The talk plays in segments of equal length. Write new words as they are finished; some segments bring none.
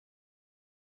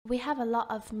We have a lot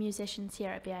of musicians here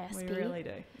at BISP. We really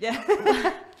do.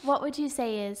 Yeah. What would you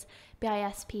say is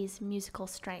BISP's musical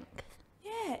strength?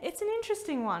 Yeah, it's an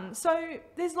interesting one. So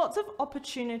there's lots of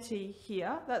opportunity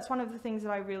here. That's one of the things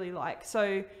that I really like.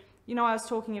 So, you know, I was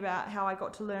talking about how I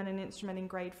got to learn an instrument in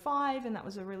grade 5, and that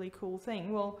was a really cool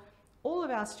thing. Well, all of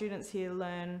our students here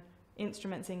learn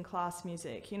instruments in class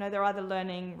music. You know, they're either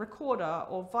learning recorder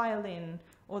or violin,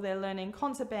 or they're learning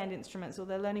concert band instruments, or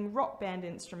they're learning rock band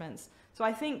instruments. So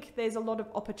I think there's a lot of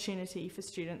opportunity for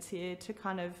students here to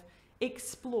kind of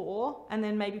explore and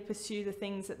then maybe pursue the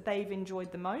things that they've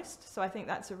enjoyed the most. So I think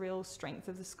that's a real strength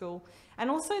of the school. And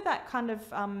also that kind of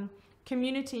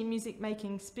community music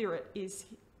making spirit is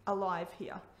alive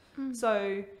here.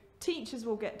 So teachers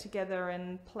will get together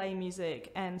and play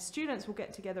music, and students will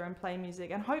get together and play music,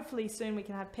 and hopefully soon we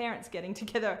can have parents getting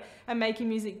together and making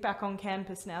music back on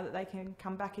campus now that they can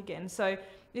come back again. So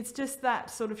it's just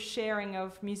that sort of sharing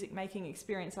of music making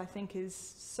experience I think is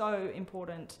so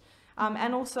important.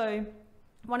 And also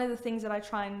one of the things that I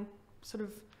try and sort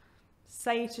of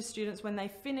say to students when they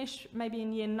finish maybe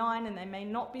in year 9 and they may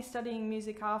not be studying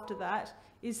music after that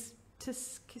is to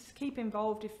keep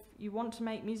involved. If you want to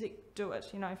make music, do it.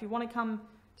 You know, if you want to come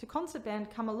to concert band,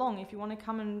 come along. If you want to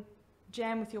come and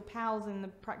jam with your pals in the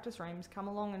practice rooms, come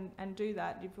along and do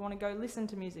that. If you want to go listen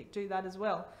to music, do that as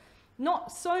well.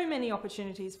 Not so many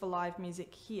opportunities for live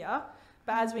music here,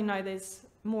 but as we know, there's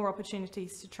more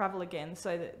opportunities to travel again,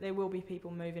 so that there will be people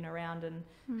moving around and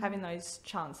having those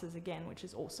chances again, which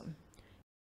is awesome.